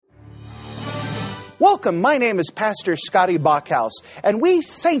Welcome, my name is Pastor Scotty Bachhaus, and we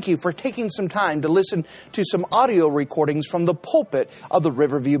thank you for taking some time to listen to some audio recordings from the pulpit of the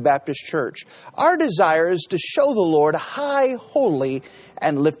Riverview Baptist Church. Our desire is to show the Lord high, holy,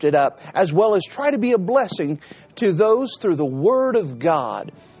 and lifted up, as well as try to be a blessing to those through the Word of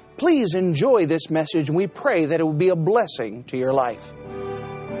God. Please enjoy this message, and we pray that it will be a blessing to your life.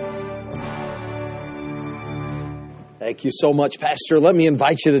 Thank you so much, Pastor. Let me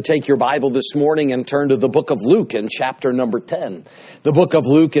invite you to take your Bible this morning and turn to the book of Luke in chapter number 10. The book of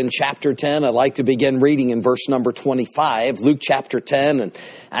Luke in chapter 10, I'd like to begin reading in verse number 25. Luke chapter 10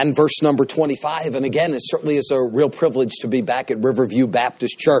 and verse number 25. And again, it certainly is a real privilege to be back at Riverview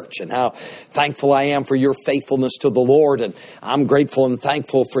Baptist Church, and how thankful I am for your faithfulness to the Lord. And I'm grateful and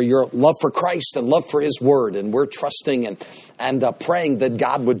thankful for your love for Christ and love for His Word. And we're trusting and praying that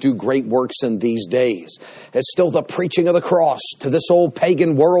God would do great works in these days. It's still the preaching of the cross to this old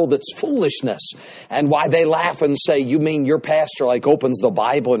pagan world. It's foolishness. And why they laugh and say, you mean your pastor like opens the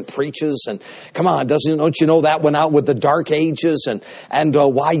Bible and preaches? And come on, don't you know that went out with the Dark Ages? And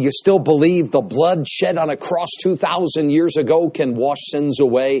why you still believe the blood shed on a cross 2,000 years ago can wash sins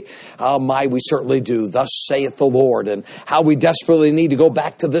away? We certainly do. Thus saith the Lord. And how we desperately need to go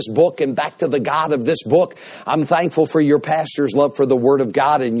back to this book and back to the God of this book. I'm thankful for your pastor's love for the Word of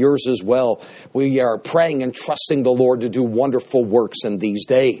God and yours as well. We are praying and trusting the Lord to do wonderful works in these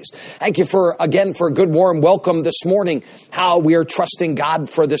days. Thank you for a good warm welcome this morning. How we are trusting God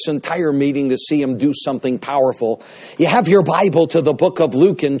for this entire meeting to see Him do something powerful. You have your Bible to the book of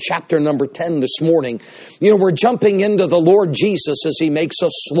Luke in chapter number 10 this morning. You know, we're jumping into the Lord Jesus as He makes a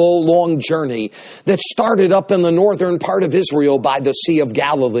slow, long journey that started up in the northern part of Israel by the Sea of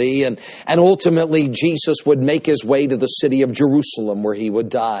Galilee, and ultimately Jesus would make His way to the city of Jerusalem where He would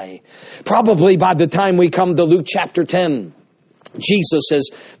die. Probably by the time we come to Luke chapter 10, Jesus has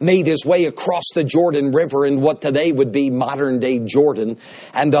made His way across the Jordan River in what today would be modern day Jordan.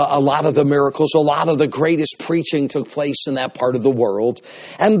 And a lot of the miracles, a lot of the greatest preaching took place in that part of the world.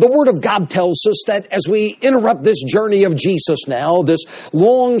 And the Word of God tells us that as we interrupt this journey of Jesus now, this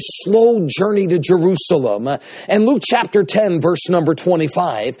long, slow journey to Jerusalem, and Luke chapter 10, verse number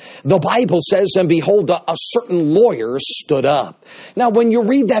 25, the Bible says, and behold, a certain lawyer stood up. Now, when you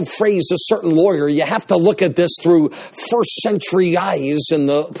read that phrase, a certain lawyer, you have to look at this through first century eyes in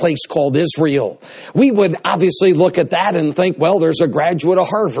the place called Israel. We would obviously look at that and think, well, there's a graduate of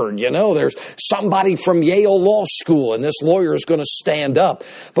Harvard, there's somebody from Yale Law School, and this lawyer is going to stand up.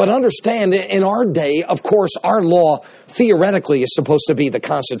 But understand, in our day, of course, our law theoretically is supposed to be the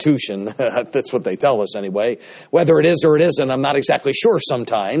Constitution. That's what they tell us anyway. Whether it is or it isn't, I'm not exactly sure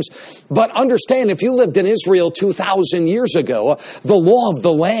sometimes. But understand, if you lived in Israel 2,000 years ago, the law of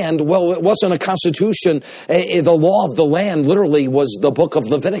the land, well, it wasn't a constitution. The law of the land literally was the book of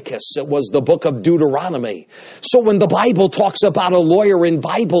Leviticus. It was the book of Deuteronomy. So when the Bible talks about a lawyer in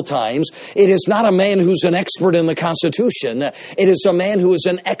Bible times, it is not a man who's an expert in the Constitution. It is a man who is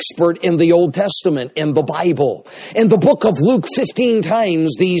an expert in the Old Testament, in the Bible. In the book of Luke, 15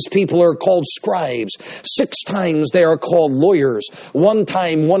 times these people are called scribes. 6 times they are called lawyers. 1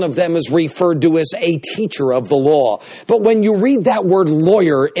 time one of them is referred to as a teacher of the law. But when you read that word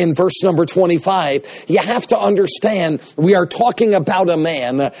lawyer in verse number 25, you have to understand we are talking about a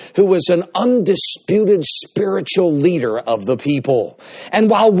man who is an undisputed spiritual leader of the people. And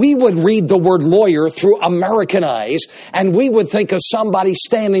while we would read the word lawyer through American eyes, and we would think of somebody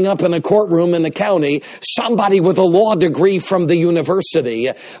standing up in a courtroom in the county, somebody with a law degree from the university,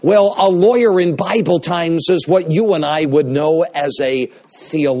 well, a lawyer in Bible times is what you and I would know as a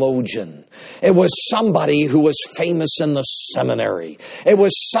theologian. It was somebody who was famous in the seminary. It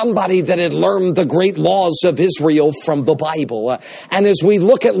was somebody that had learned the great laws of Israel from the Bible. And as we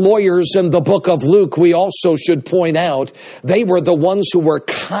look at lawyers in the book of Luke, we also should point out they were the ones who were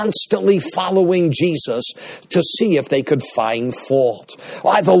constantly following Jesus to see if they could find fault.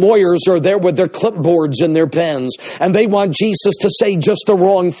 Why, the lawyers are there with their clipboards and their pens, and they want Jesus to say just the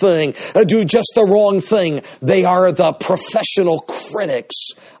wrong thing, do just the wrong thing. They are the professional critics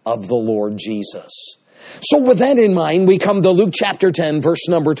of the Lord Jesus. So with that in mind, we come to Luke chapter 10, verse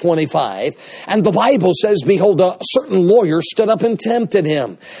number 25. And the Bible says, behold, a certain lawyer stood up and tempted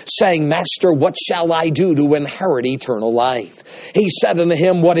him, saying, Master, what shall I do to inherit eternal life? He said unto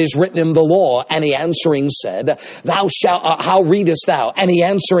him, what is written in the law? And he answering said, Thou shalt, how readest thou? And he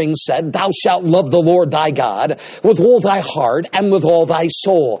answering said, Thou shalt love the Lord thy God with all thy heart, and with all thy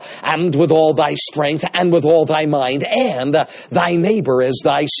soul, and with all thy strength, and with all thy mind, and thy neighbor as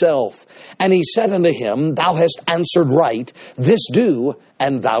thyself. And he said unto him, Thou hast answered right, this do,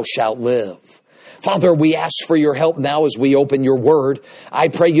 and thou shalt live. Father, we ask for your help now as we open your word. I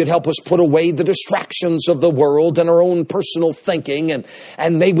pray you'd help us put away the distractions of the world and our own personal thinking,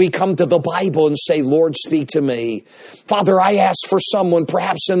 and may we come to the Bible and say, Lord, speak to me. Father, I ask for someone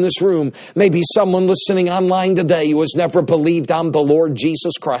perhaps in this room, maybe someone listening online today who has never believed on the Lord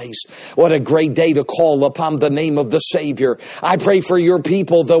Jesus Christ. What a great day to call upon the name of the Savior. I pray for your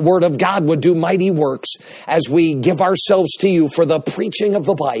people, the Word of God would do mighty works as we give ourselves to you for the preaching of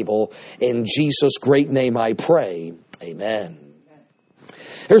the Bible. In Jesus' great name I pray. Amen.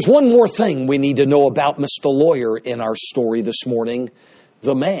 There's one more thing we need to know about Mr. Lawyer in our story this morning.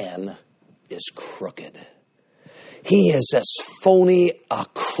 The man is crooked. He is as phony a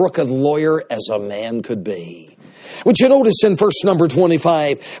crooked lawyer as a man could be. Would you notice in verse number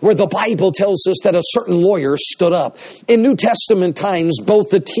 25 where the Bible tells us that a certain lawyer stood up? In New Testament times,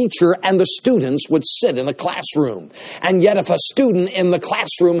 both the teacher and the students would sit in a classroom. And yet if a student in the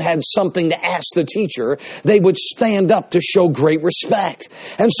classroom had something to ask the teacher, they would stand up to show great respect.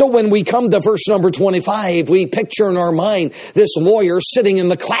 And so when we come to verse number 25, we picture in our mind this lawyer sitting in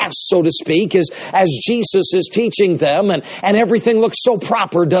the class, so to speak, as Jesus is teaching them. And everything looks so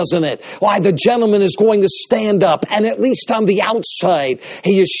proper, doesn't it? Why, the gentleman is going to stand up. And at least on the outside,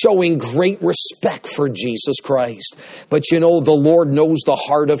 he is showing great respect for Jesus Christ. But you know, the Lord knows the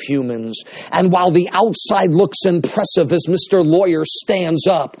heart of humans. And while the outside looks impressive as Mr. Lawyer stands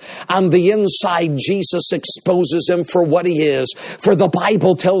up, on the inside, Jesus exposes him for what he is. For the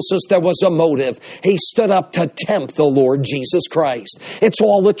Bible tells us there was a motive. He stood up to tempt the Lord Jesus Christ. It's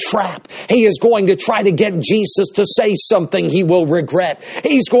all a trap. He is going to try to get Jesus to say something he will regret.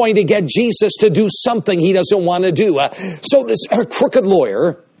 He's going to get Jesus to do something he doesn't want to do. So this crooked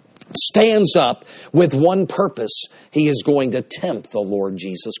lawyer stands up with one purpose. He is going to tempt the Lord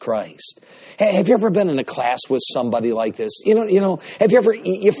Jesus Christ. Hey, have you ever been in a class with somebody like this? You know, have you ever,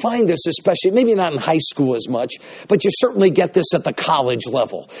 you find this especially, maybe not in high school as much, but you certainly get this at the college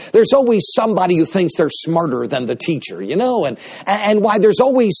level. There's always somebody who thinks they're smarter than the teacher, you know, and why there's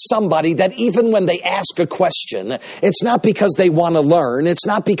always somebody that even when they ask a question, it's not because they want to learn, it's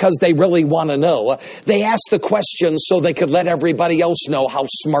not because they really want to know. They ask the question so they could let everybody else know how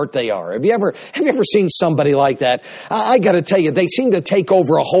smart they are. Have you ever seen somebody like that? I got to tell you, they seem to take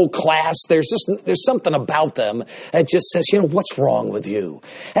over a whole class. There's something about them that just says, you know, what's wrong with you?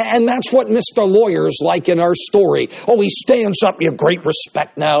 And that's what Mr. Lawyer's like in our story. Oh, he stands up, you have great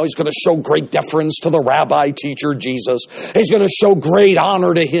respect now. He's going to show great deference to the rabbi teacher Jesus. He's going to show great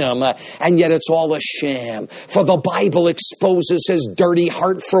honor to him. And yet it's all a sham. For the Bible exposes his dirty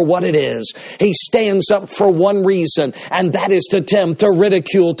heart for what it is. He stands up for one reason, and that is to tempt, to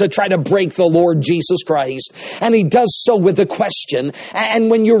ridicule, to try to break the Lord Jesus Christ. And he does so with a question. And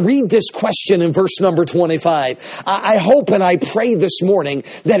when you read this question in verse number 25, I hope and I pray this morning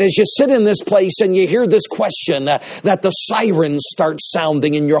that as you sit in this place and you hear this question, that the sirens start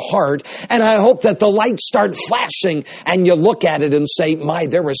sounding in your heart. And I hope that the lights start flashing and you look at it and say, my,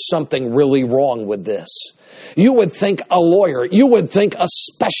 there is something really wrong with this. You would think a lawyer, you would think a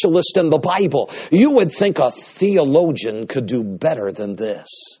specialist in the Bible, you would think a theologian could do better than this.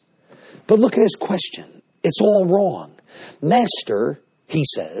 But look at his question. It's all wrong. Master, he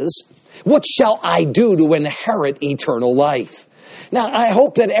says, what shall I do to inherit eternal life? Now, I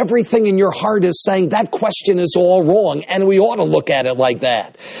hope that everything in your heart is saying that question is all wrong, and we ought to look at it like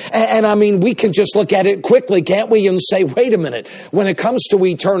that. And I mean, we can just look at it quickly, can't we, and say, wait a minute, when it comes to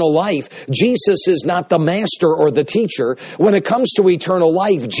eternal life, Jesus is not the master or the teacher. When it comes to eternal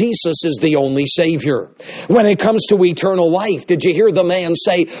life, Jesus is the only Savior. When it comes to eternal life, did you hear the man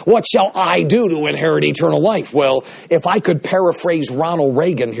say, what shall I do to inherit eternal life? Well, if I could paraphrase Ronald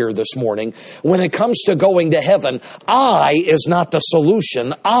Reagan here this morning, when it comes to going to heaven, I is not the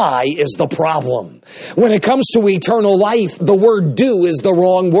solution. I is the problem. When it comes to eternal life, the word do is the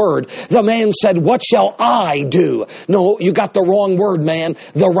wrong word. The man said, what shall I do? No, you got the wrong word, man.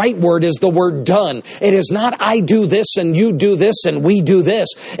 The right word is the word done. It is not I do this and you do this and we do this.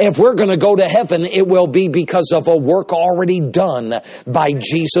 If we're going to go to heaven, it will be because of a work already done by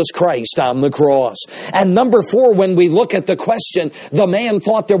Jesus Christ on the cross. And number 4, when we look at the question, the man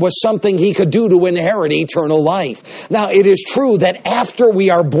thought there was something he could do to inherit eternal life. Now, it is true that after we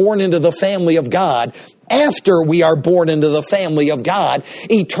are born into the family of God, after we are born into the family of God,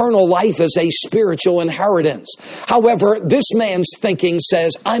 eternal life is a spiritual inheritance. However, this man's thinking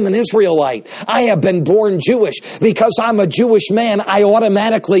says, I'm an Israelite. I have been born Jewish. Because I'm a Jewish man, I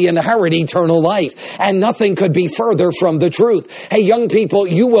automatically inherit eternal life. And nothing could be further from the truth. Hey, young people,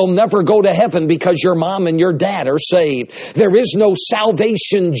 you will never go to heaven because your mom and your dad are saved. There is no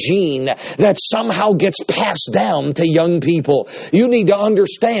salvation gene that somehow gets passed down to young people. You need to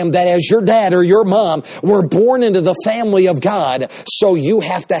understand that as your dad or your mom were born into the family of God, so you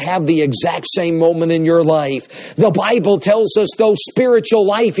have to have the exact same moment in your life. The Bible tells us though spiritual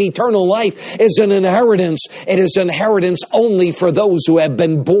life, eternal life is an inheritance, it is inheritance only for those who have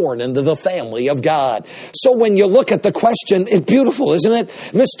been born into the family of God. So when you look at the question, it's beautiful, isn't it?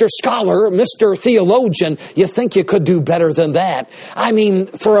 Mr. Scholar, Mr. Theologian, you think you could do better than that. I mean,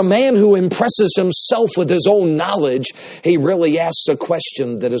 for a man who impresses himself with his own knowledge, he really asks a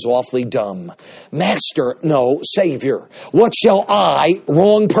question that is awfully dumb. Master, no, Savior, what shall I,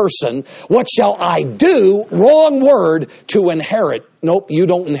 wrong person, what shall I do, wrong word, to inherit? Nope, you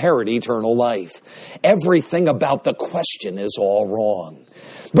don't inherit eternal life. Everything about the question is all wrong.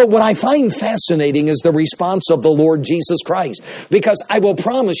 But what I find fascinating is the response of the Lord Jesus Christ. Because I will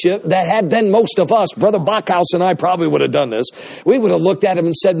promise you that had been most of us, Brother Bachhaus and I probably would have done this. We would have looked at him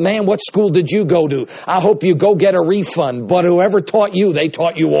and said, man, what school did you go to? I hope you go get a refund. But whoever taught you, they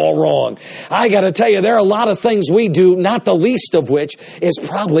taught you all wrong. I got to tell you, there are a lot of things we do, not the least of which is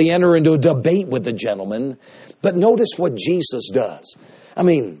probably enter into a debate with the gentleman. But notice what Jesus does. I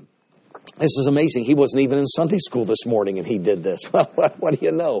mean, this is amazing. He wasn't even in Sunday school this morning and he did this. Well, what do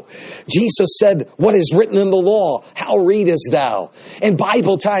you know? Jesus said, what is written in the law? How readest thou? In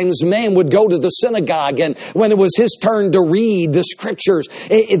Bible times, man would go to the synagogue, and when it was his turn to read the scriptures,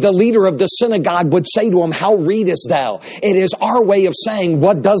 the leader of the synagogue would say to him, how readest thou? It is our way of saying,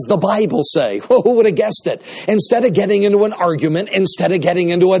 what does the Bible say? Well, who would have guessed it? Instead of getting into an argument, instead of getting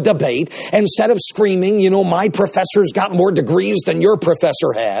into a debate, instead of screaming, you know, my professor's got more degrees than your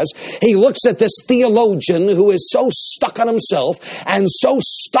professor has, he looks at this theologian who is so stuck on himself and so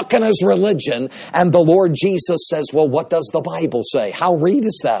stuck in his religion, and the Lord Jesus says, well, what does the Bible say? How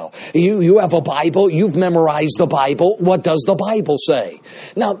readest thou? You have a Bible, you've memorized the Bible, what does the Bible say?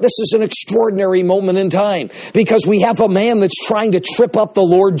 Now, this is an extraordinary moment in time, because we have a man that's trying to trip up the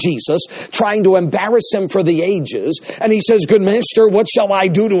Lord Jesus, trying to embarrass him for the ages, and he says, good master, what shall I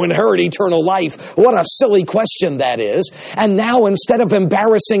do to inherit eternal life? What a silly question that is. And now, instead of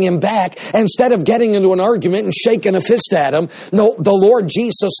embarrassing him back, instead of getting into an argument and shaking a fist at him, no, the Lord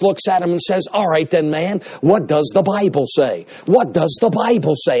Jesus looks at him and says, all right then, man, what does the Bible say? What does the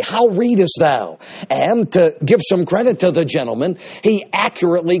Bible say? How readest thou? And to give some credit to the gentleman, he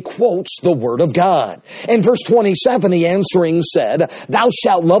accurately quotes the Word of God. In verse 27, he answering said, thou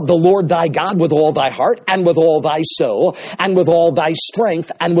shalt love the Lord thy God with all thy heart and with all thy soul and with all thy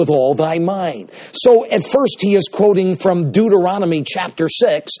strength and with all thy mind. So at first he is quoting from Deuteronomy chapter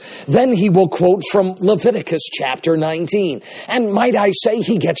 6, then he will quote from Leviticus chapter 19. And might I say,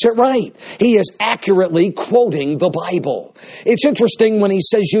 he gets it right. He is accurately quoting the Bible. It's interesting when he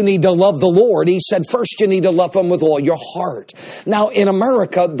says you need to love the Lord, he said first you need to love him with all your heart. Now in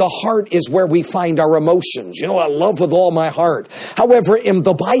America, the heart is where we find our emotions. You know, I love with all my heart. However, in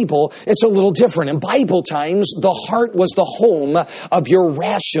the Bible, it's a little different. In Bible times, the heart was the home of your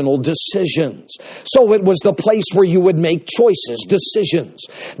rational decisions. So it was the place where you would make choices, decisions.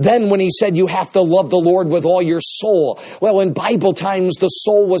 Then when he said you have to love the Lord with all your soul. Well, in Bible times, the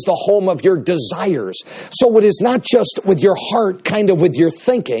soul was the home of your desires. So it is not just with your heart, kind of with your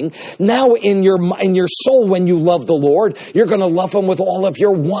thinking. Now in your soul, when you love the Lord, you're going to love him with all of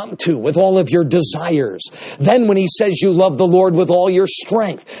your want to, with all of your desires. Then when he says you love the Lord with all your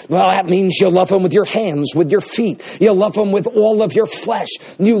strength, well, that means you love him with your hands, with your feet. You love him with all of your flesh.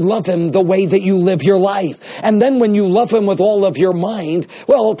 You love him the way that you live your life. And then when you love him with all of your mind,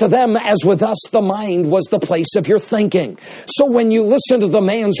 well, to them, as with us, the mind was the place of your thinking. So when you listen to the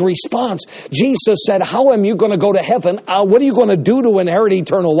man's response, Jesus said, how am you going to go to heaven? What are you going to do to inherit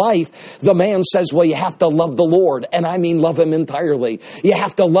eternal life? The man says, well, you have to love the Lord. And I mean love him entirely. You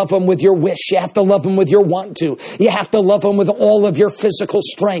have to love him with your wish. You have to love him with your want to. You have to love him with all of your physical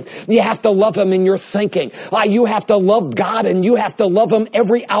strength. You have to love him in your thinking. You have to love God, and you have to love him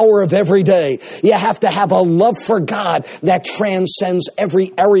every hour of every day. You have to have a love for God that transcends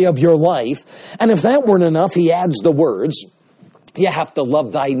every area of your life. And if that weren't enough, he adds the words, you have to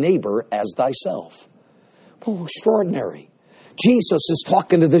love thy neighbor as thyself. Oh, extraordinary. Jesus is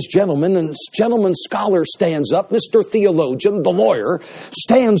talking to this gentleman, and this gentleman scholar stands up, Mr. Theologian, the lawyer,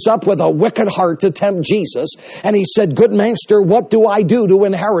 stands up with a wicked heart to tempt Jesus, and he said, "Good master, what do I do to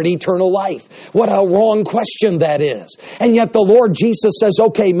inherit eternal life?" What a wrong question that is. And yet the Lord Jesus says,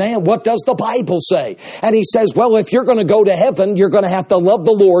 "Okay, man, what does the Bible say?" And he says, "Well, if you're going to go to heaven, you're going to have to love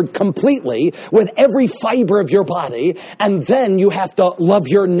the Lord completely with every fiber of your body, and then you have to love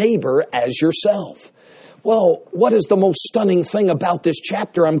your neighbor as yourself." Well, what is the most stunning thing about this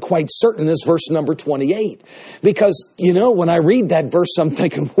chapter, I'm quite certain, is verse number 28. Because, when I read that verse, I'm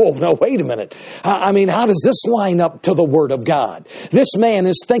thinking, whoa, no, wait a minute. I mean, how does this line up to the Word of God? This man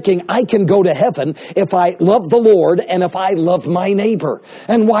is thinking, I can go to heaven if I love the Lord and if I love my neighbor.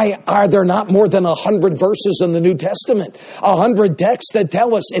 And why are there not more than 100 verses in the New Testament? 100 texts that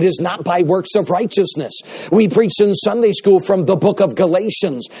tell us it is not by works of righteousness. We preached in Sunday school from the book of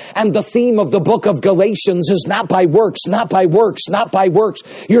Galatians, and the theme of the book of Galatians is not by works, not by works, not by works.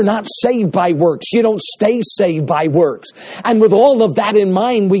 You're not saved by works. You don't stay saved by works. And with all of that in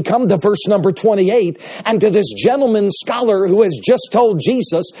mind, we come to verse number 28 and to this gentleman scholar who has just told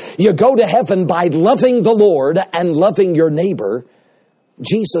Jesus, you go to heaven by loving the Lord and loving your neighbor.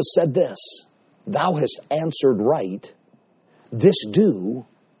 Jesus said this, "Thou hast answered right. This do,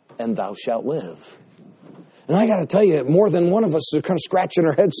 and thou shalt live." And I got to tell you, more than one of us are kind of scratching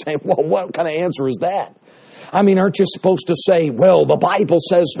our heads saying, well, what kind of answer is that? I mean, aren't you supposed to say, well, the Bible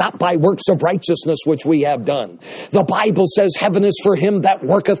says not by works of righteousness which we have done. The Bible says heaven is for him that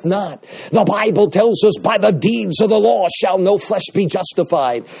worketh not. The Bible tells us by the deeds of the law shall no flesh be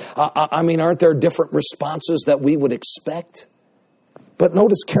justified. I mean, aren't there different responses that we would expect? But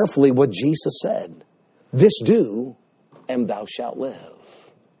notice carefully what Jesus said. This do, and thou shalt live.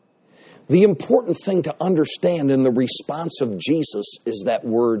 The important thing to understand in the response of Jesus is that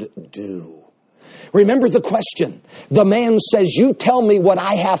word do. Remember the question. The man says, you tell me what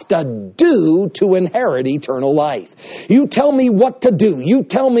I have to do to inherit eternal life. You tell me what to do. You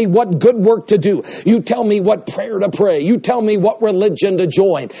tell me what good work to do. You tell me what prayer to pray. You tell me what religion to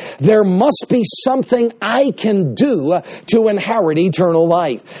join. There must be something I can do to inherit eternal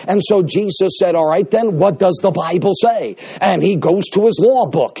life. And so Jesus said, all right then, what does the Bible say? And he goes to his law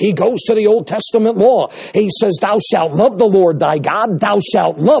book. He goes to the Old Testament law. He says, thou shalt love the Lord thy God. Thou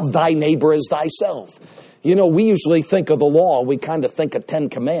shalt love thy neighbor as thyself. You know, we usually think of the law, we kind of think of 10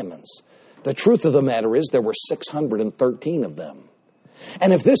 commandments. The truth of the matter is there were 613 of them.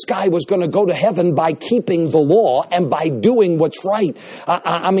 And if this guy was going to go to heaven by keeping the law and by doing what's right,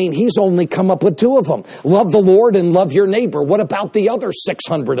 I mean, he's only come up with 2 of them. Love the Lord and love your neighbor. What about the other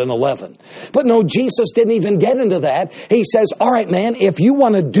 611? But no, Jesus didn't even get into that. He says, all right, man, if you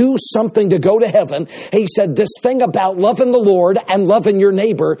want to do something to go to heaven, he said, this thing about loving the Lord and loving your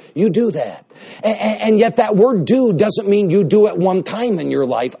neighbor, you do that. And yet that word do doesn't mean you do it one time in your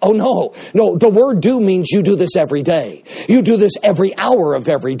life. Oh, no. No, the word do means you do this every day. You do this every hour of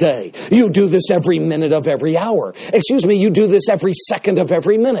every day. You do this every minute of every hour. You do this every second of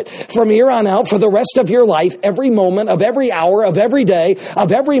every minute. From here on out, for the rest of your life, every moment of every hour of every day,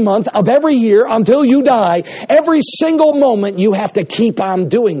 of every month, of every year, until you die, every single moment you have to keep on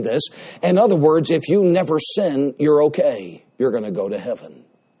doing this. In other words, if you never sin, you're okay. You're going to go to heaven.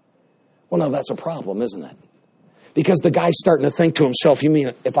 Well, now that's a problem, isn't it? Because the guy's starting to think to himself, you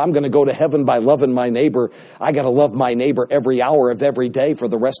mean if I'm going to go to heaven by loving my neighbor, I got to love my neighbor every hour of every day for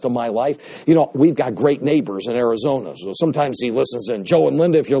the rest of my life? You know, we've got great neighbors in Arizona. So sometimes he listens in. Joe and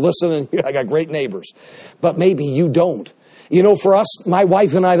Linda, if you're listening, I got great neighbors. But maybe you don't. You know, for us, my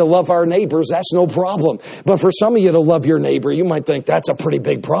wife and I, to love our neighbors, that's no problem. But for some of you to love your neighbor, you might think that's a pretty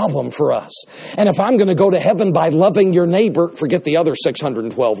big problem for us. And if I'm going to go to heaven by loving your neighbor, forget the other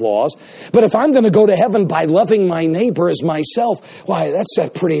 612 laws, but if I'm going to go to heaven by loving my neighbor as myself, why, that's a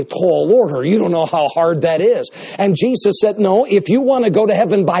pretty tall order. You don't know how hard that is. And Jesus said, no, if you want to go to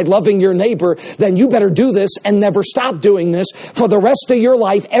heaven by loving your neighbor, then you better do this and never stop doing this for the rest of your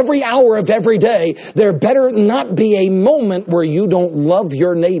life, every hour of every day. There better not be a moment where you don't love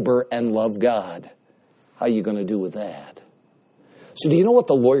your neighbor and love God. How are you going to do with that? So do you know what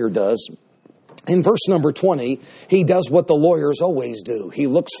the lawyer does? In verse number 20, he does what the lawyers always do. He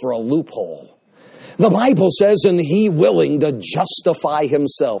looks for a loophole. The Bible says, and he willing to justify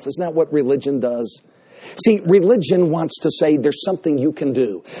himself. Isn't that what religion does? See, religion wants to say there's something you can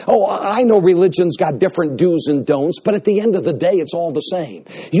do. Oh, I know religion's got different do's and don'ts, but at the end of the day, it's all the same.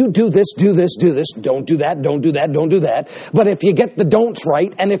 You do this, do this, do this. Don't do that, don't do that, don't do that. But if you get the don'ts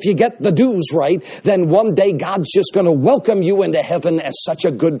right, and if you get the do's right, then one day God's just going to welcome you into heaven as such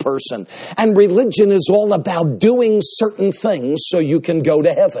a good person. And religion is all about doing certain things so you can go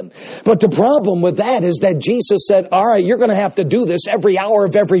to heaven. But the problem with that is that Jesus said, all right, you're going to have to do this every hour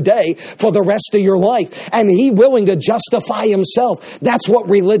of every day for the rest of your life. And He willing to justify Himself. That's what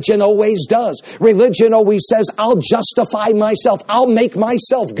religion always does. Religion always says, I'll justify myself. I'll make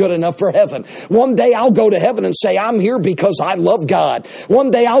myself good enough for heaven. One day I'll go to heaven and say, I'm here because I love God.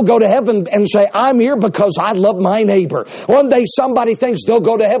 One day I'll go to heaven and say, I'm here because I love my neighbor. One day somebody thinks they'll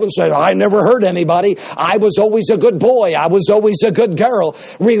go to heaven and say, I never hurt anybody. I was always a good boy. I was always a good girl.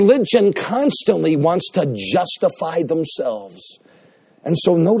 Religion constantly wants to justify themselves. And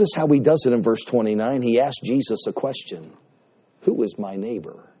so notice how He does it in verse 29. He asked Jesus a question. Who is my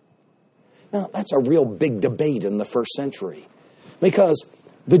neighbor? Now, that's a real big debate in the first century. Because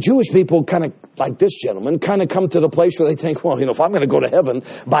the Jewish people kind of, like this gentleman, kind of come to the place where they think, well, if I'm going to go to heaven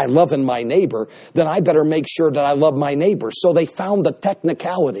by loving my neighbor, then I better make sure that I love my neighbor. So they found the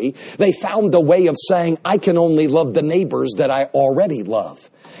technicality. They found the way of saying, I can only love the neighbors that I already love.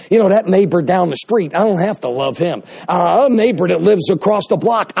 That neighbor down the street, I don't have to love him. A neighbor that lives across the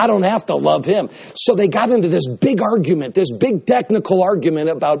block, I don't have to love him. So they got into this big argument, this big technical argument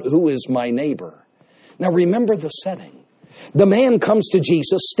about who is my neighbor. Now remember the setting. The man comes to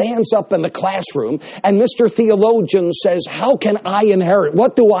Jesus, stands up in the classroom, and Mr. Theologian says, how can I inherit?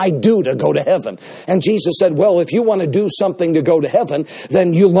 What do I do to go to heaven? And Jesus said, well, if you want to do something to go to heaven,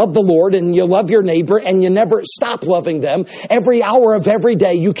 then you love the Lord and you love your neighbor and you never stop loving them. Every hour of every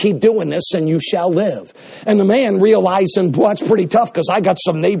day you keep doing this and you shall live. And the man realizing, well, that's pretty tough because I got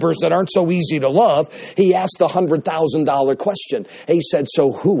some neighbors that aren't so easy to love. He asked the $100,000 question. He said,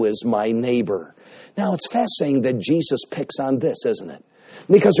 so who is my neighbor? Now, it's fascinating that Jesus picks on this, isn't it?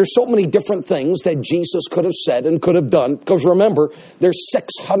 Because there's so many different things that Jesus could have said and could have done. Because remember, there's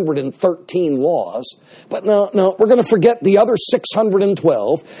 613 laws. But no, we're going to forget the other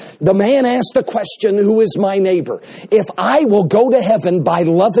 612. The man asked the question, who is my neighbor? If I will go to heaven by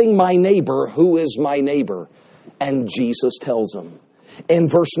loving my neighbor, who is my neighbor? And Jesus tells him. In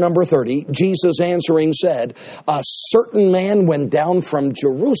verse number 30, Jesus answering said, a certain man went down from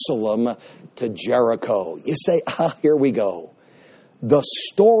Jerusalem to Jericho. You say, here we go. The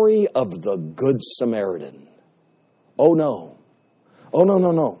story of the Good Samaritan. Oh no.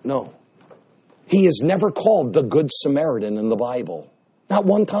 No. He is never called the Good Samaritan in the Bible. Not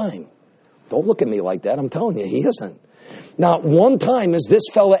one time. Don't look at me like that. I'm telling you, he isn't. Not one time is this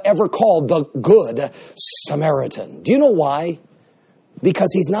fella ever called the Good Samaritan. Do you know why?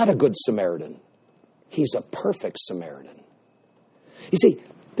 Because he's not a good Samaritan. He's a perfect Samaritan. You see,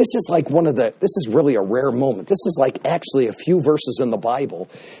 this is really a rare moment. This is like actually a few verses in the Bible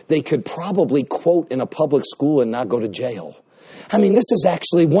they could probably quote in a public school and not go to jail. I mean, this is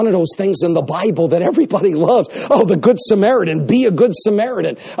actually one of those things in the Bible that everybody loves. Oh, the Good Samaritan, be a good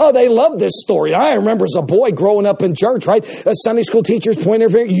Samaritan. Oh, they love this story. I remember as a boy growing up in church, right? A Sunday school teacher's pointing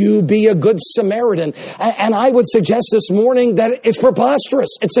over here, you be a good Samaritan. And I would suggest this morning that it's preposterous.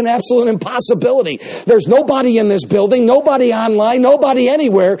 It's an absolute impossibility. There's nobody in this building, nobody online, nobody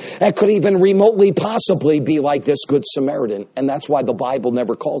anywhere that could even remotely possibly be like this Good Samaritan. And that's why the Bible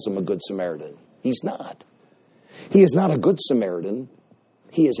never calls him a Good Samaritan. He's not. He is not a good Samaritan.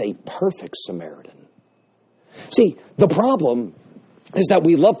 He is a perfect Samaritan. See, the problem is that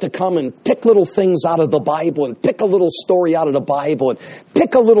we love to come and pick little things out of the Bible and pick a little story out of the Bible and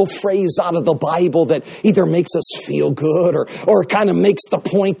pick a little phrase out of the Bible that either makes us feel good or kind of makes the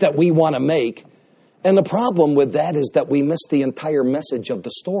point that we want to make. And the problem with that is that we miss the entire message of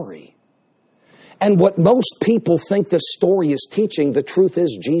the story. And what most people think this story is teaching, the truth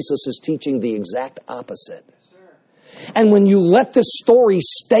is Jesus is teaching the exact opposite. And when you let this story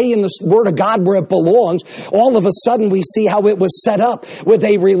stay in the Word of God where it belongs, all of a sudden we see how it was set up with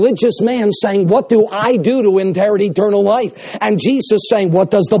a religious man saying, what do I do to inherit eternal life? And Jesus saying, what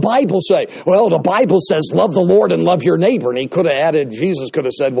does the Bible say? Well, the Bible says, love the Lord and love your neighbor. And he could have added, Jesus could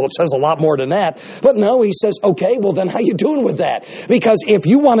have said, well, it says a lot more than that. But no, he says, okay, well then how you doing with that? Because if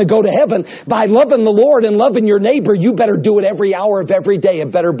you want to go to heaven by loving the Lord and loving your neighbor, you better do it every hour of every day.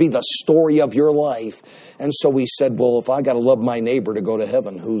 It better be the story of your life. And so we said, well, if I got to love my neighbor to go to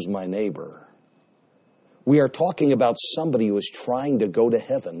heaven, who's my neighbor? We are talking about somebody who is trying to go to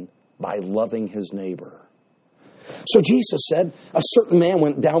heaven by loving his neighbor. So Jesus said, a certain man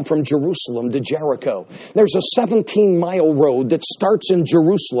went down from Jerusalem to Jericho. There's a 17-mile road that starts in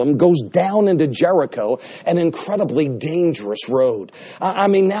Jerusalem, goes down into Jericho, an incredibly dangerous road.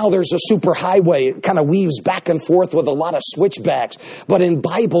 Now there's a super highway. It kind of weaves back and forth with a lot of switchbacks. But in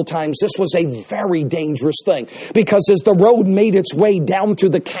Bible times, this was a very dangerous thing, because as the road made its way down through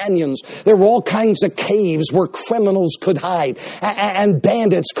the canyons, there were all kinds of caves where criminals could hide and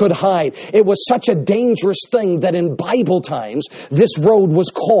bandits could hide. It was such a dangerous thing that in Bible times, this road was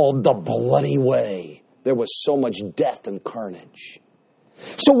called the Bloody Way. There was so much death and carnage.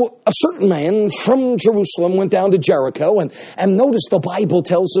 So a certain man from Jerusalem went down to Jericho, and notice the Bible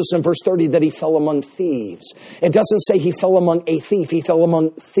tells us in verse 30 that he fell among thieves. It doesn't say he fell among a thief, he fell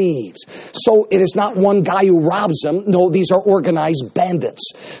among thieves. So it is not one guy who robs him. No, these are organized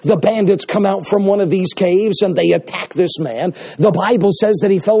bandits. The bandits come out from one of these caves and they attack this man. The Bible says that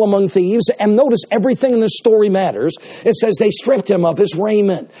he fell among thieves, and notice everything in this story matters. It says they stripped him of his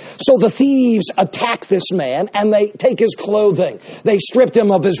raiment. So the thieves attack this man and they take his clothing. They stripped him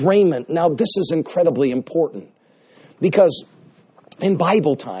of his raiment. Now, this is incredibly important, because in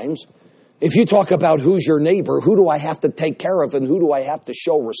Bible times, if you talk about who's your neighbor, who do I have to take care of and who do I have to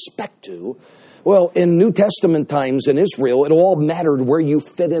show respect to? Well, in New Testament times in Israel, it all mattered where you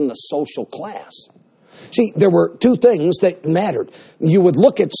fit in the social class. See, there were two things that mattered. You would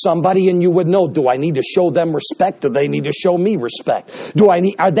look at somebody and you would know, do I need to show them respect? Do they need to show me respect?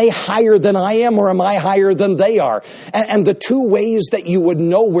 Are they higher than I am, or am I higher than they are? And the two ways that you would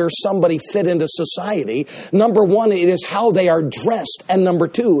know where somebody fit into society, number one, it is how they are dressed. And number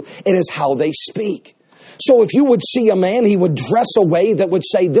two, it is how they speak. So if you would see a man, he would dress a way that would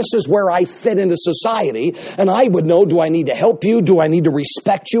say, this is where I fit into society. And I would know, do I need to help you? Do I need to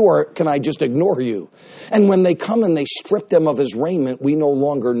respect you? Or can I just ignore you? And when they come and they strip him of his raiment, we no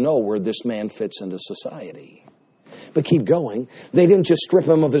longer know where this man fits into society. But keep going. They didn't just strip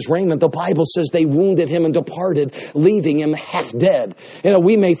him of his raiment. The Bible says they wounded him and departed, leaving him half dead. You know,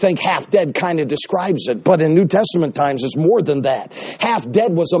 we may think half dead kind of describes it, but in New Testament times, it's more than that. Half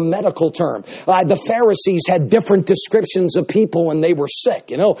dead was a medical term. The Pharisees had different descriptions of people when they were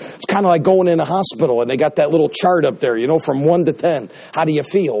sick. You know, it's kind of like going in a hospital and they got that little chart up there, you know, from 1 to 10. How do you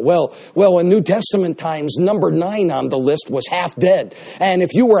feel? Well, in New Testament times, number 9 on the list was half dead. And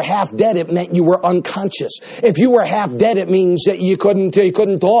if you were half dead, it meant you were unconscious. If you were half dead, it means that you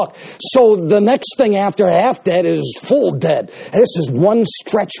couldn't talk. So the next thing after half dead is full dead. And this is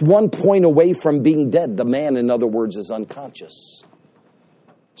one point away from being dead. The man, in other words, is unconscious.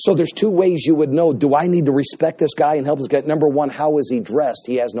 So there's two ways you would know, do I need to respect this guy and help this guy? Number one, how is he dressed?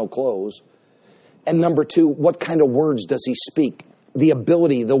 He has no clothes. And number two, what kind of words does he speak? The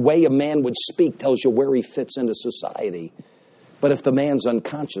ability, the way a man would speak tells you where he fits into society. But if the man's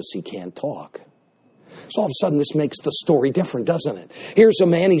unconscious, he can't talk. So all of a sudden, this makes the story different, doesn't it? Here's a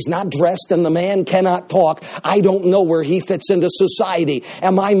man, he's not dressed, and the man cannot talk. I don't know where he fits into society.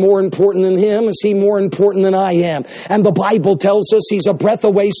 Am I more important than him? Is he more important than I am? And the Bible tells us he's a breath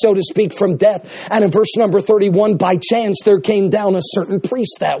away, so to speak, from death. And in verse number 31, by chance, there came down a certain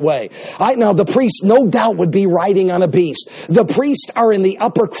priest that way. Now, the priest, no doubt, would be riding on a beast. The priests are in the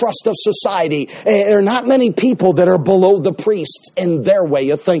upper crust of society. There are not many people that are below the priests in their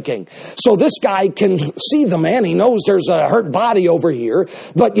way of thinking. So this guy can see the man. He knows there's a hurt body over here.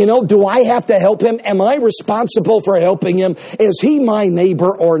 But, do I have to help him? Am I responsible for helping him? Is he my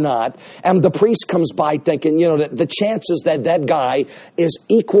neighbor or not? And the priest comes by thinking, the chances that that guy is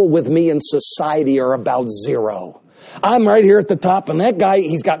equal with me in society are about 0. I'm right here at the top, and that guy,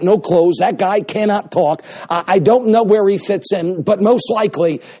 he's got no clothes. That guy cannot talk. I don't know where he fits in, but most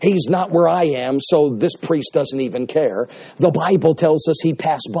likely he's not where I am, so this priest doesn't even care. The Bible tells us he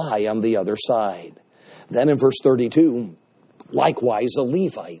passed by on the other side. Then in verse 32, likewise a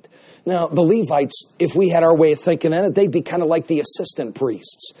Levite. Now, the Levites, if we had our way of thinking in it, they'd be kind of like the assistant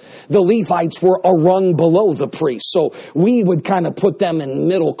priests. The Levites were a rung below the priests, so we would kind of put them in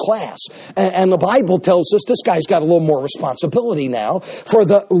middle class. And the Bible tells us this guy's got a little more responsibility now. For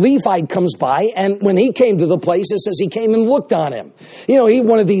the Levite comes by, and when he came to the place, it says he came and looked on him. He's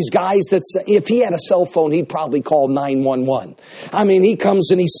one of these guys that's, if he had a cell phone, he'd probably call 911. He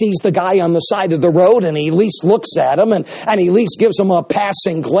comes and he sees the guy on the side of the road, and he at least looks at him, and he at least gives him a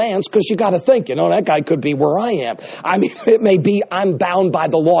passing glance. Because you got to think, that guy could be where I am. It may be I'm bound by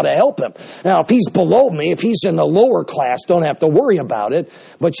the law to help him. Now, if he's below me, if he's in the lower class, don't have to worry about it.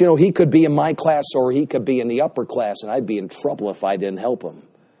 But, he could be in my class or he could be in the upper class, and I'd be in trouble if I didn't help him.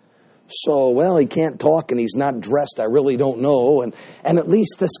 So, he can't talk and he's not dressed. I really don't know. And at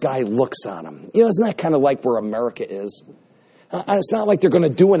least this guy looks on him. Isn't that kind of like where America is? It's not like they're going to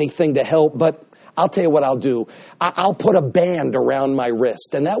do anything to help, but I'll tell you what I'll do. I'll put a band around my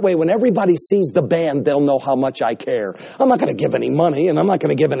wrist. And that way, when everybody sees the band, they'll know how much I care. I'm not going to give any money, and I'm not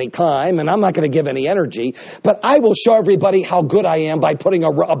going to give any time, and I'm not going to give any energy. But I will show everybody how good I am by putting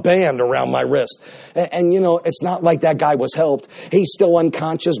a band around my wrist. And, you know, it's not like that guy was helped. He's still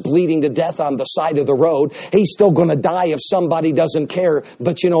unconscious, bleeding to death on the side of the road. He's still going to die if somebody doesn't care.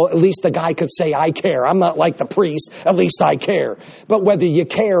 But, you know, at least the guy could say, I care. I'm not like the priest. At least I care. But whether you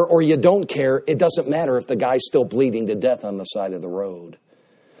care or you don't care, it doesn't matter if the guy's still bleeding to death on the side of the road.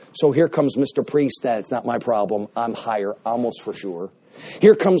 So here comes Mr. Priest. That's not my problem. I'm higher, almost for sure.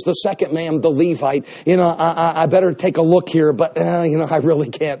 Here comes the second man, the Levite. You know, I better take a look here, but, you know, I really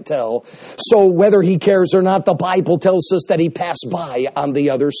can't tell. So whether he cares or not, the Bible tells us that he passed by on the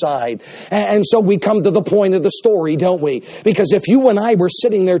other side. And so we come to the point of the story, don't we? Because if you and I were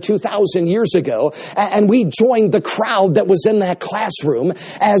sitting there 2,000 years ago, and we joined the crowd that was in that classroom,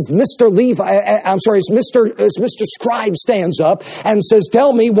 as Mr. Scribe stands up and says,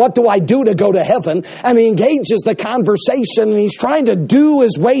 tell me, what do I do to go to heaven? And he engages the conversation, and he's trying to do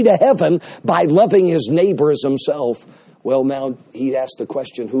his way to heaven by loving his neighbor as himself. Well, now he asked the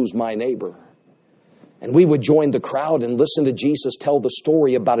question, who's my neighbor? And we would join the crowd and listen to Jesus tell the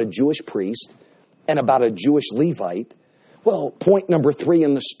story about a Jewish priest and about a Jewish Levite. Well, point number 3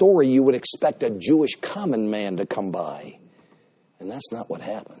 in the story, you would expect a Jewish common man to come by. And that's not what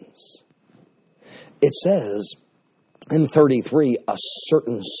happens. It says in 33, a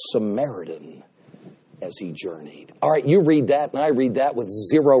certain Samaritan as he journeyed. All right, you read that and I read that with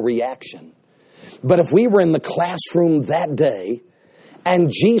zero reaction. But if we were in the classroom that day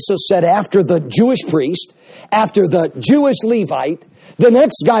and Jesus said after the Jewish priest, after the Jewish Levite, the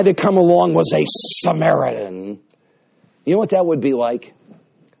next guy to come along was a Samaritan. You know what that would be like?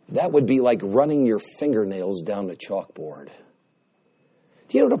 That would be like running your fingernails down the chalkboard.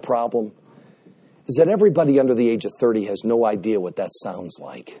 Do you know the problem? Is that everybody under the age of 30 has no idea what that sounds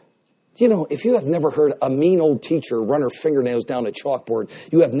like. You know, if you have never heard a mean old teacher run her fingernails down a chalkboard,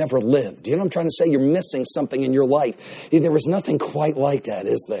 you have never lived. You know what I'm trying to say? You're missing something in your life. There is nothing quite like that,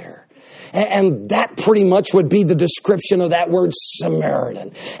 is there? And that pretty much would be the description of that word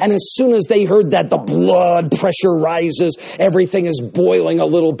Samaritan. And as soon as they heard that, the blood pressure rises. Everything is boiling a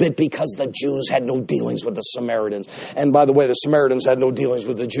little bit because the Jews had no dealings with the Samaritans. And by the way, the Samaritans had no dealings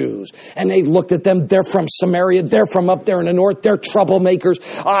with the Jews. And they looked at them. They're from Samaria. They're from up there in the north. They're troublemakers.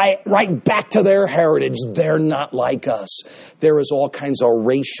 Right back to their heritage. They're not like us. There is all kinds of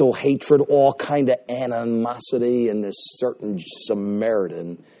racial hatred, all kind of animosity. And this certain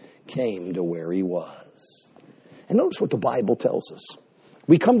Samaritan came to where he was. And notice what the Bible tells us.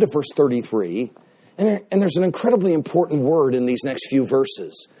 We come to verse 33, and there's an incredibly important word in these next few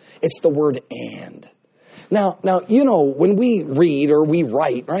verses. It's the word and. Now, you know, when we read or we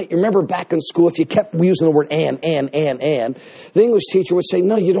write, right? You remember back in school, if you kept using the word and, the English teacher would say,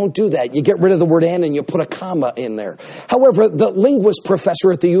 no, you don't do that. You get rid of the word and you put a comma in there. However, the linguist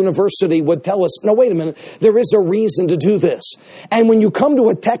professor at the university would tell us, no, wait a minute, there is a reason to do this. And when you come to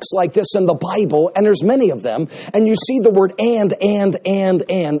a text like this in the Bible, and there's many of them, and you see the word and,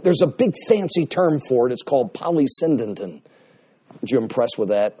 there's a big fancy term for it. It's called polysyndeton. Aren't you impressed with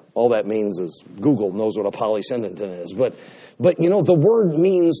that? All that means is Google knows what a polysyndeton is. But you know, the word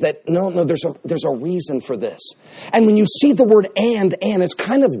means that, no, there's a reason for this. And when you see the word and, it's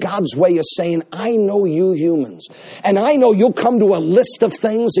kind of God's way of saying, I know you humans. And I know you'll come to a list of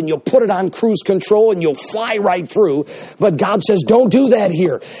things and you'll put it on cruise control and you'll fly right through. But God says, don't do that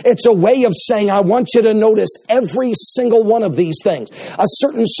here. It's a way of saying, I want you to notice every single one of these things. A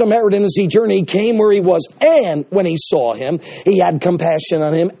certain Samaritan as he journeyed came where he was. And when he saw him, he had compassion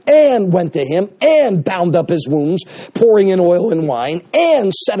on him and went to him and bound up his wounds, pouring in oil and wine,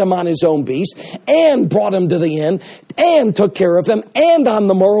 and set him on his own beast, and brought him to the inn, and took care of him. And on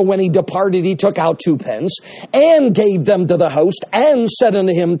the morrow when he departed, he took out 2 pence, and gave them to the host, and said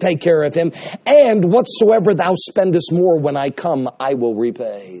unto him, take care of him, and whatsoever thou spendest more when I come, I will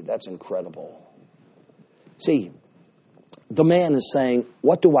repay. That's incredible. See, the man is saying,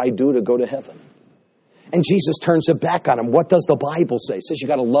 what do I do to go to heaven? And Jesus turns it back on him. What does the Bible say? It says you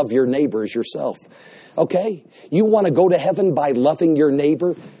got to love your neighbor as yourself. Okay? You want to go to heaven by loving your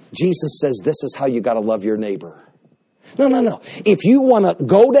neighbor? Jesus says this is how you got to love your neighbor. No. If you want to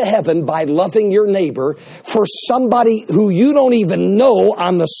go to heaven by loving your neighbor for somebody who you don't even know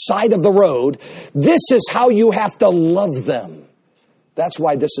on the side of the road, this is how you have to love them. That's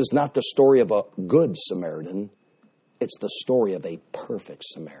why this is not the story of a good Samaritan. It's the story of a perfect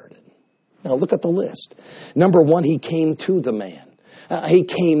Samaritan. Now look at the list. Number 1, he came to the man. He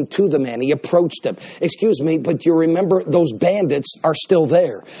came to the man. He approached him. Excuse me, but you remember those bandits are still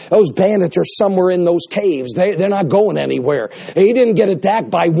there. Those bandits are somewhere in those caves. They're not going anywhere. He didn't get attacked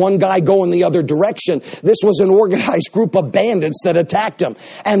by one guy going the other direction. This was an organized group of bandits that attacked him.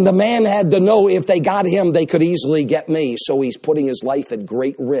 And the man had to know if they got him, they could easily get me. So he's putting his life at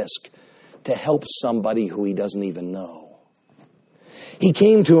great risk to help somebody who he doesn't even know. He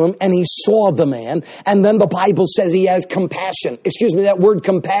came to him and he saw the man, and then the Bible says he has compassion. Excuse me, that word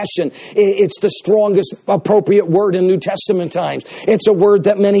compassion, it's the strongest appropriate word in New Testament times. It's a word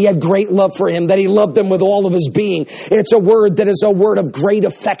that meant he had great love for him, that he loved him with all of his being. It's a word that is a word of great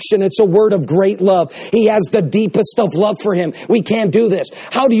affection. It's a word of great love. He has the deepest of love for him. We can't do this.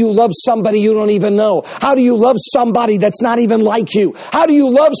 How do you love somebody you don't even know? How do you love somebody that's not even like you? How do you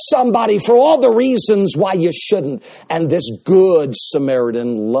love somebody for all the reasons why you shouldn't? And this good Samaritan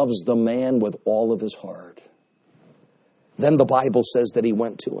loves the man with all of his heart. Then the Bible says that he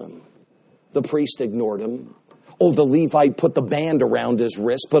went to him. The priest ignored him. Oh, the Levite put the band around his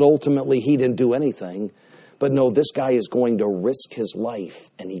wrist, but ultimately he didn't do anything. But no, this guy is going to risk his life,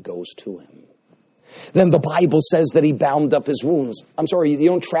 and he goes to him. Then the Bible says that he bound up his wounds. I'm sorry, you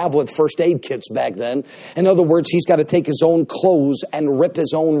don't travel with first aid kits back then. In other words, he's got to take his own clothes and rip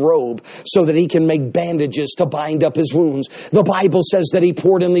his own robe so that he can make bandages to bind up his wounds. The Bible says that he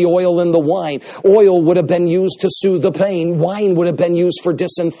poured in the oil and the wine. Oil would have been used to soothe the pain. Wine would have been used for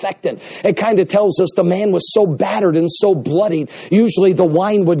disinfectant. It kind of tells us the man was so battered and so bloodied. Usually the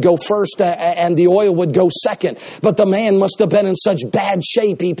wine would go first and the oil would go second. But the man must have been in such bad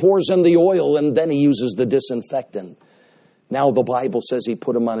shape, he pours in the oil and then he uses the disinfectant. Now the Bible says he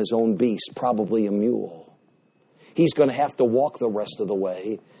put him on his own beast, probably a mule. He's going to have to walk the rest of the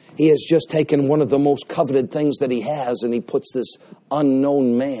way. He has just taken one of the most coveted things that he has, and he puts this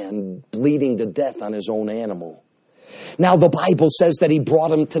unknown man bleeding to death on his own animal. Now the Bible says that he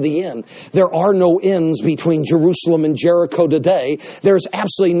brought him to the inn. There are no inns between Jerusalem and Jericho today. There's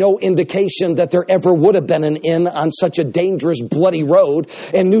absolutely no indication that there ever would have been an inn on such a dangerous, bloody road.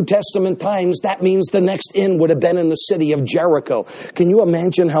 In New Testament times, that means the next inn would have been in the city of Jericho. Can you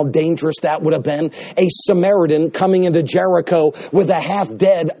imagine how dangerous that would have been? A Samaritan coming into Jericho with a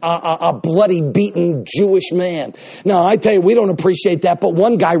half-dead, a bloody, beaten Jewish man. Now, I tell you, we don't appreciate that, but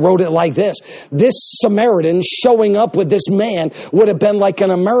one guy wrote it like this. This Samaritan showing up with this man would have been like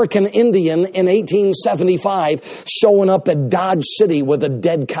an American Indian in 1875 showing up at Dodge City with a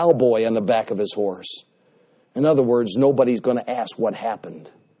dead cowboy on the back of his horse. In other words, nobody's going to ask what happened.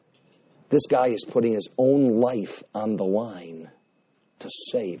 This guy is putting his own life on the line to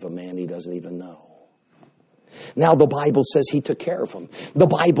save a man he doesn't even know. Now the Bible says he took care of him. The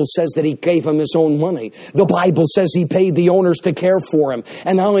Bible says that he gave him his own money. The Bible says he paid the owners to care for him.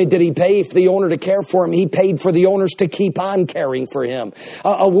 And not only did he pay for the owner to care for him, he paid for the owners to keep on caring for him.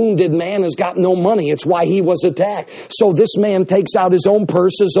 A wounded man has got no money. It's why he was attacked. So this man takes out his own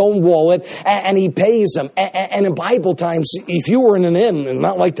purse, his own wallet, and he pays him. And in Bible times, if you were in an inn,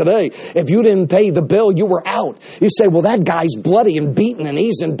 not like today, if you didn't pay the bill, you were out. You say, well, that guy's bloody and beaten and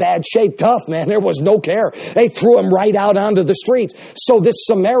he's in bad shape. Tough, man. There was no care. They threw him right out onto the streets. So this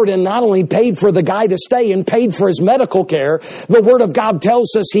Samaritan not only paid for the guy to stay and paid for his medical care, the Word of God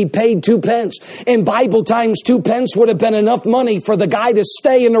tells us he paid 2 pence. In Bible times, 2 pence would have been enough money for the guy to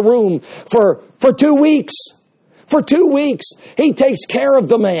stay in a room for 2 weeks. For 2 weeks, he takes care of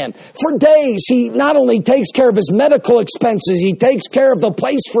the man. For days, he not only takes care of his medical expenses, he takes care of the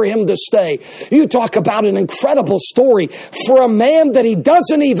place for him to stay. You talk about an incredible story for a man that he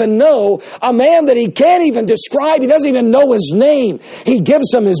doesn't even know, a man that he can't even describe. He doesn't even know his name. He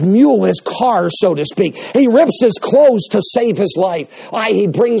gives him his mule, his car, so to speak. He rips his clothes to save his life. He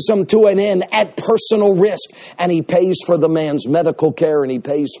brings him to an inn at personal risk, and he pays for the man's medical care, and he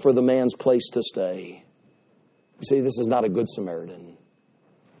pays for the man's place to stay. You see, this is not a good Samaritan.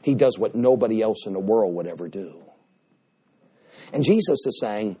 He does what nobody else in the world would ever do. And Jesus is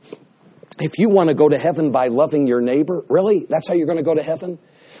saying, if you want to go to heaven by loving your neighbor, really? That's how you're going to go to heaven?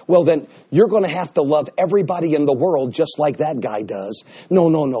 Well, then you're going to have to love everybody in the world just like that guy does.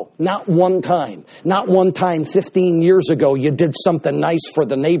 No. Not one time. Not one time 15 years ago you did something nice for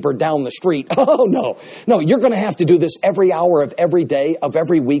the neighbor down the street. Oh, no. No, you're going to have to do this every hour of every day, of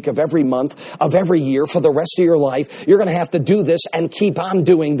every week, of every month, of every year for the rest of your life. You're going to have to do this and keep on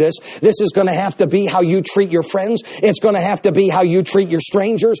doing this. This is going to have to be how you treat your friends. It's going to have to be how you treat your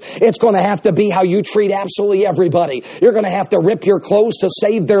strangers. It's going to have to be how you treat absolutely everybody. You're going to have to rip your clothes to save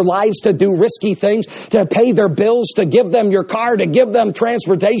save their lives, to do risky things, to pay their bills, to give them your car, to give them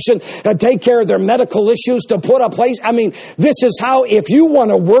transportation, to take care of their medical issues, to put a place. I mean, this is how, if you want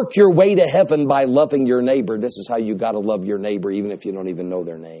to work your way to heaven by loving your neighbor, this is how you got to love your neighbor, even if you don't even know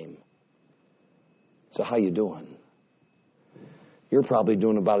their name. So how you doing? You're probably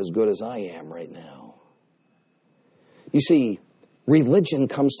doing about as good as I am right now. You see, religion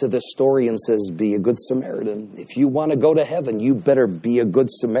comes to this story and says, be a good Samaritan. If you want to go to heaven, you better be a good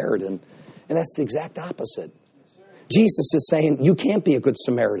Samaritan. And that's the exact opposite. Jesus is saying, you can't be a good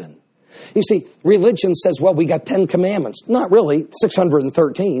Samaritan. You see, religion says, well, we got 10 commandments. Not really,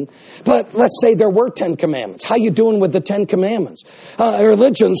 613. But let's say there were 10 commandments. How you doing with the 10 commandments?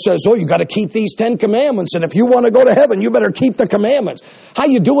 Religion says, oh, you got to keep these 10 commandments. And if you want to go to heaven, you better keep the commandments. How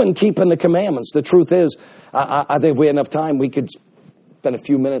you doing keeping the commandments? The truth is, I think if we had enough time, we could spend a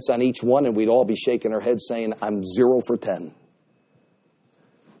few minutes on each one and we'd all be shaking our heads saying, I'm 0 for 10.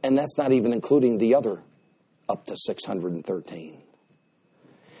 And that's not even including the other up to 613.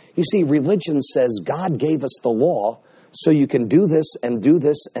 You see, religion says God gave us the law so you can do this and do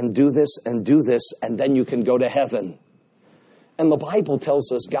this and do this and do this, and then you can go to heaven. And the Bible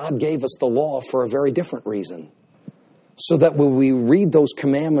tells us God gave us the law for a very different reason. So that when we read those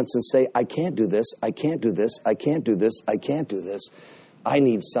commandments and say, I can't do this, I can't do this, I can't do this, I can't do this, I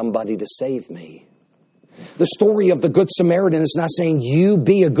need somebody to save me. The story of the Good Samaritan is not saying you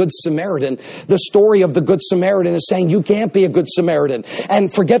be a good Samaritan. The story of the Good Samaritan is saying you can't be a good Samaritan.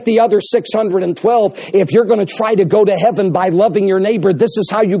 And forget the other 612. If you're going to try to go to heaven by loving your neighbor, this is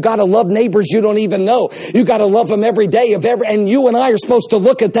how you got to love neighbors you don't even know. You got to love them every day and you and I are supposed to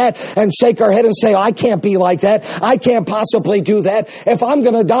look at that and shake our head and say, I can't be like that. I can't possibly do that. If I'm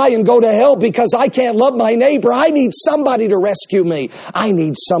going to die and go to hell because I can't love my neighbor, I need somebody to rescue me. I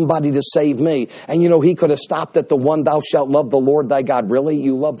need somebody to save me. And you know, he could have stopped at the one, thou shalt love the Lord thy God. Really?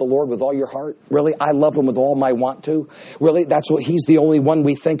 You love the Lord with all your heart? Really? I love him with all my want to? Really? That's what he's the only one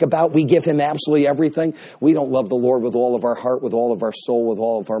we think about. We give him absolutely everything. We don't love the Lord with all of our heart, with all of our soul, with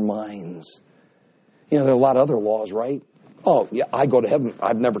all of our minds. You know, there are a lot of other laws, right? Oh, yeah, I go to heaven.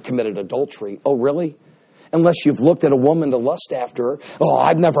 I've never committed adultery. Oh, really? Unless you've looked at a woman to lust after her. Oh,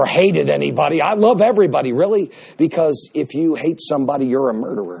 I've never hated anybody. I love everybody. Really? Because if you hate somebody, you're a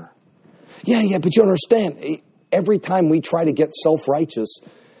murderer. Yeah, but you understand, every time we try to get self-righteous,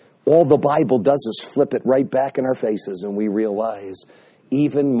 all the Bible does is flip it right back in our faces, and we realize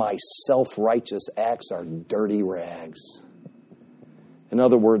even my self-righteous acts are dirty rags. In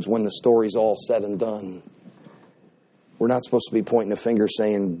other words, when the story's all said and done, we're not supposed to be pointing a finger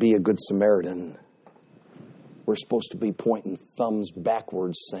saying, be a good Samaritan. We're supposed to be pointing thumbs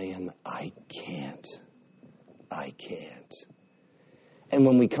backwards saying, I can't. And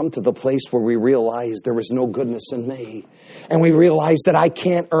when we come to the place where we realize there is no goodness in me, and we realize that I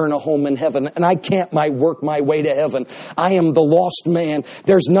can't earn a home in heaven, and I can't work my way to heaven. I am the lost man.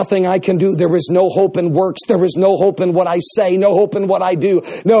 There's nothing I can do. There is no hope in works. There is no hope in what I say, no hope in what I do,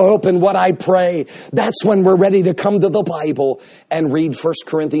 no hope in what I pray. That's when we're ready to come to the Bible and read 1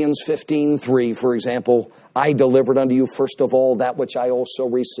 Corinthians 15:3, for example. I delivered unto you first of all that which I also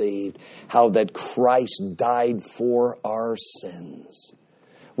received, how that Christ died for our sins.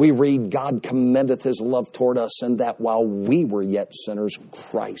 We read, God commendeth his love toward us, and that while we were yet sinners,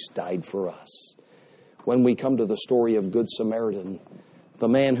 Christ died for us. When we come to the story of Good Samaritan, the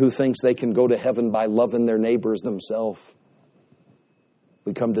man who thinks they can go to heaven by loving their neighbors themselves,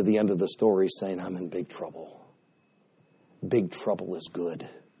 we come to the end of the story saying, I'm in big trouble. Big trouble is good.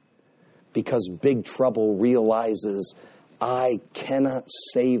 Because big trouble realizes I cannot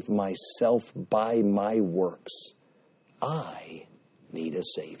save myself by my works. I need a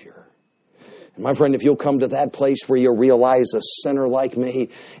Savior. And my friend, if you'll come to that place where you'll realize a sinner like me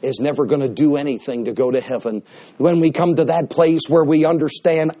is never going to do anything to go to heaven. When we come to that place where we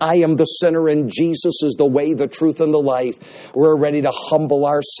understand I am the sinner and Jesus is the way, the truth, and the life, we're ready to humble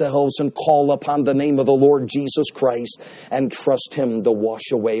ourselves and call upon the name of the Lord Jesus Christ and trust him to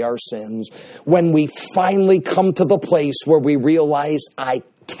wash away our sins. When we finally come to the place where we realize I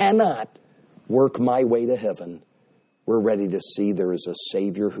cannot work my way to heaven, we're ready to see there is a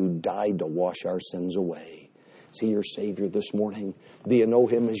Savior who died to wash our sins away. Is he your Savior this morning? Do you know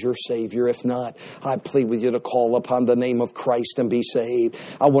him as your Savior? If not, I plead with you to call upon the name of Christ and be saved.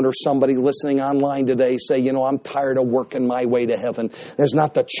 I wonder if somebody listening online today say, I'm tired of working my way to heaven. There's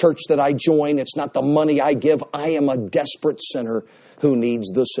not the church that I join. It's not the money I give. I am a desperate sinner who needs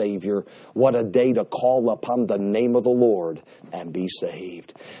the Savior. What a day to call upon the name of the Lord and be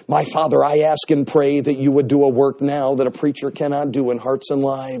saved. My Father, I ask and pray that you would do a work now that a preacher cannot do in hearts and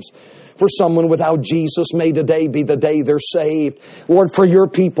lives. For someone without Jesus, may today be the day they're saved. Lord, for your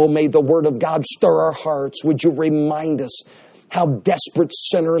people, may the Word of God stir our hearts. Would you remind us how desperate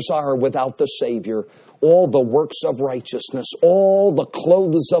sinners are without the Savior? All the works of righteousness, all the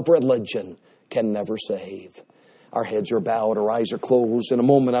clothes of religion can never save. Our heads are bowed, our eyes are closed. In a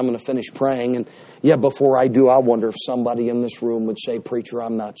moment, I'm going to finish praying. And before I do, I wonder if somebody in this room would say, "Preacher,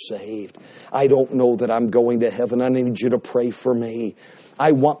 I'm not saved. I don't know that I'm going to heaven. I need you to pray for me.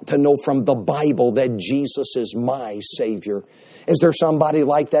 I want to know from the Bible that Jesus is my Savior." Is there somebody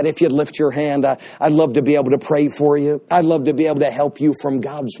like that? If you'd lift your hand, I'd love to be able to pray for you. I'd love to be able to help you from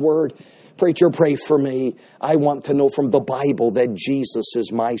God's Word. "Preacher, pray for me. I want to know from the Bible that Jesus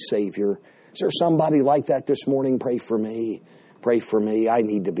is my Savior." Is there somebody like that this morning? Pray for me. Pray for me. I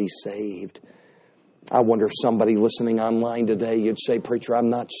need to be saved. I wonder if somebody listening online today, you'd say, "Preacher, I'm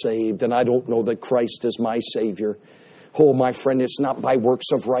not saved, and I don't know that Christ is my Savior." Oh, my friend, it's not by works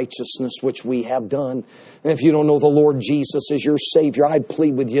of righteousness which we have done. And if you don't know the Lord Jesus as your Savior, I'd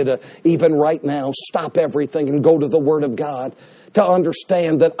plead with you to, even right now, stop everything and go to the Word of God to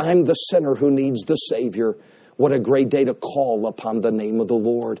understand that I'm the sinner who needs the Savior. What a great day to call upon the name of the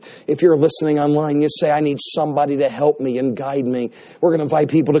Lord. If you're listening online, you say, "I need somebody to help me and guide me." We're going to invite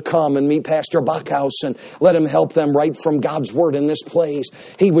people to come and meet Pastor Bachhaus and let him help them right from God's Word in this place.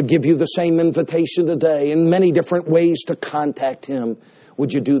 He would give you the same invitation today in many different ways to contact him.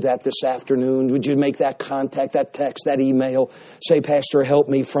 Would you do that this afternoon? Would you make that contact, that text, that email? Say, "Pastor, help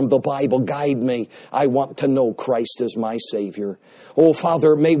me from the Bible. Guide me. I want to know Christ is my Savior." Oh,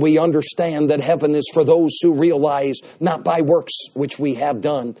 Father, may we understand that heaven is for those who realize not by works which we have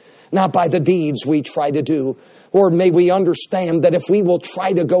done, not by the deeds we try to do. Lord, may we understand that if we will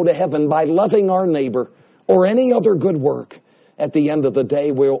try to go to heaven by loving our neighbor or any other good work, at the end of the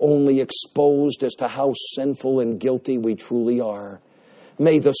day, we're only exposed as to how sinful and guilty we truly are.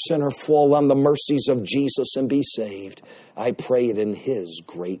 May the sinner fall on the mercies of Jesus and be saved. I pray it in His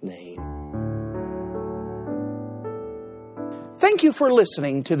great name. Thank you for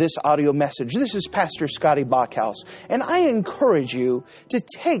listening to this audio message. This is Pastor Scotty Bachhaus, and I encourage you to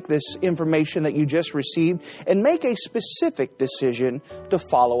take this information that you just received and make a specific decision to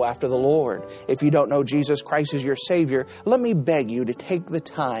follow after the Lord. If you don't know Jesus Christ as your Savior, let me beg you to take the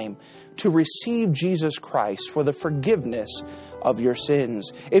time to receive Jesus Christ for the forgiveness of your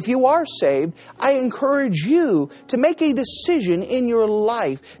sins. If you are saved, I encourage you to make a decision in your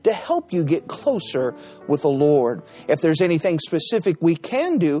life to help you get closer with the Lord. If there's anything specific we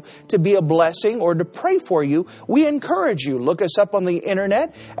can do to be a blessing or to pray for you, we encourage you. Look us up on the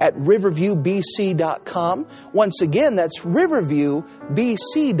internet at riverviewbc.com. Once again, that's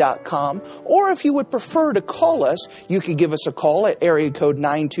riverviewbc.com. Or if you would prefer to call us, you can give us a call at area code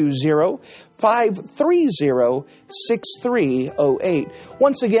 920-530-6308.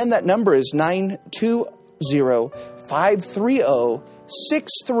 Once again, that number is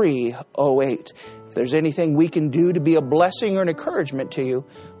 920-530-6308. If there's anything we can do to be a blessing or an encouragement to you,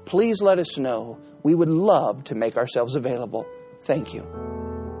 please let us know. We would love to make ourselves available. Thank you.